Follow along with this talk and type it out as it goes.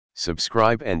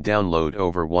Subscribe and download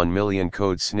over 1 million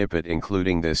code snippet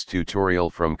including this tutorial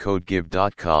from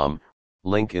codegive.com,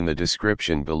 link in the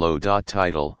description below.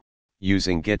 Title,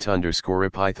 using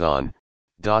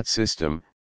get_ipython.system,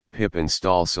 pip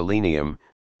install Selenium,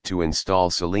 to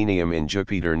install Selenium in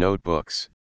Jupyter Notebooks.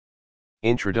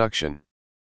 Introduction.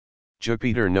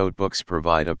 Jupyter Notebooks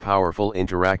provide a powerful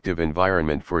interactive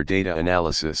environment for data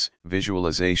analysis,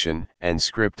 visualization, and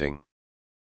scripting.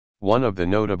 One of the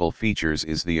notable features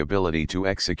is the ability to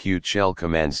execute shell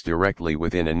commands directly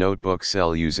within a notebook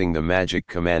cell using the magic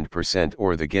command %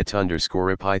 or the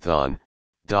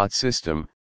get_ipython.system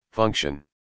function.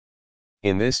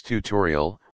 In this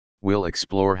tutorial, we'll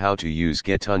explore how to use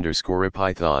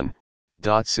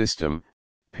get_ipython.system,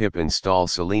 pip install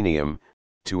Selenium,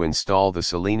 to install the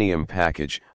Selenium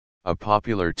package, a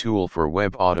popular tool for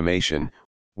web automation,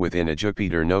 within a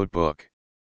Jupyter Notebook.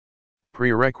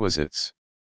 Prerequisites.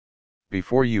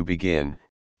 Before you begin,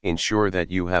 ensure that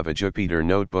you have a Jupyter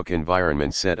Notebook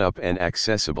environment set up and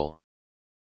accessible.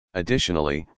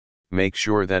 Additionally, make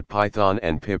sure that Python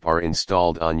and pip are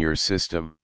installed on your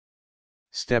system.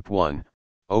 Step 1.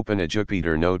 Open a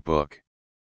Jupyter Notebook.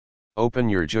 Open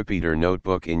your Jupyter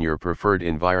Notebook in your preferred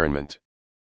environment.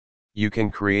 You can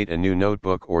create a new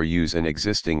notebook or use an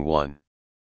existing one.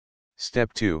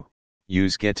 Step 2.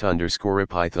 Use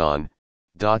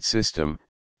get_ipython.system,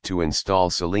 to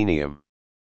install Selenium.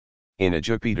 In a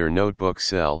Jupyter Notebook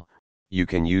cell, you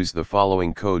can use the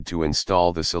following code to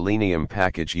install the Selenium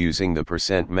package using the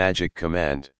 %magic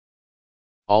command.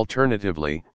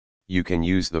 Alternatively, you can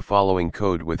use the following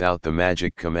code without the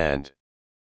magic command.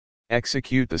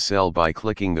 Execute the cell by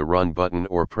clicking the Run button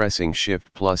or pressing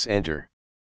Shift plus Enter.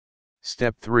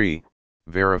 Step 3.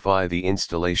 Verify the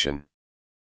installation.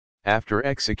 After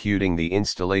executing the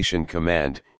installation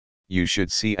command, you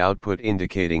should see output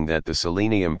indicating that the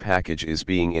Selenium package is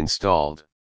being installed.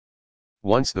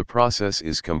 Once the process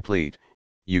is complete,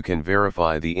 you can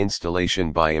verify the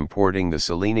installation by importing the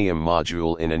Selenium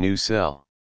module in a new cell.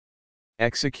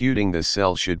 Executing this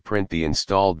cell should print the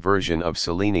installed version of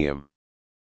Selenium.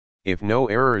 If no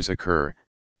errors occur,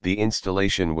 the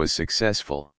installation was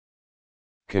successful.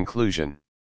 Conclusion.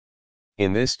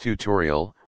 In this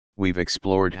tutorial, we've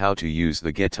explored how to use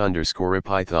the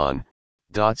get_ipython.system,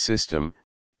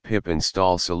 pip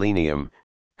install Selenium,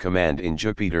 command in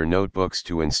Jupyter Notebooks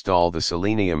to install the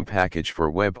Selenium package for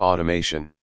web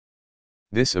automation.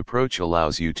 This approach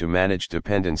allows you to manage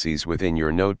dependencies within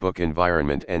your notebook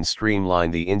environment and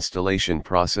streamline the installation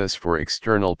process for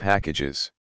external packages.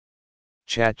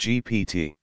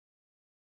 ChatGPT.